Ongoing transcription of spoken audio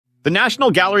The National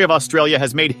Gallery of Australia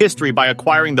has made history by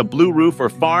acquiring the Blue Roof or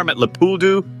Farm at Le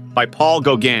Pouldu by Paul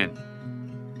Gauguin.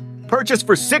 Purchased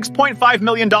for $6.5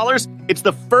 million, it's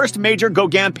the first major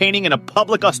Gauguin painting in a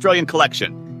public Australian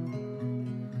collection.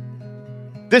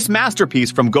 This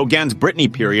masterpiece from Gauguin's Brittany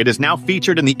period is now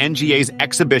featured in the NGA's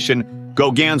exhibition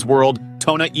Gauguin's World,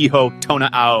 Tōna Iho,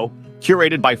 Tōna Ao,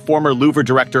 curated by former Louvre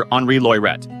director Henri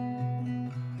Loyrette.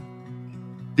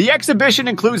 The exhibition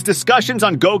includes discussions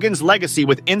on Gauguin's legacy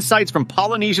with insights from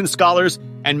Polynesian scholars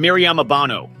and Miriama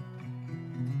Bono.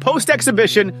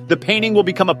 Post-exhibition, the painting will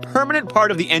become a permanent part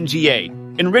of the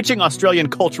NGA, enriching Australian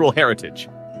cultural heritage.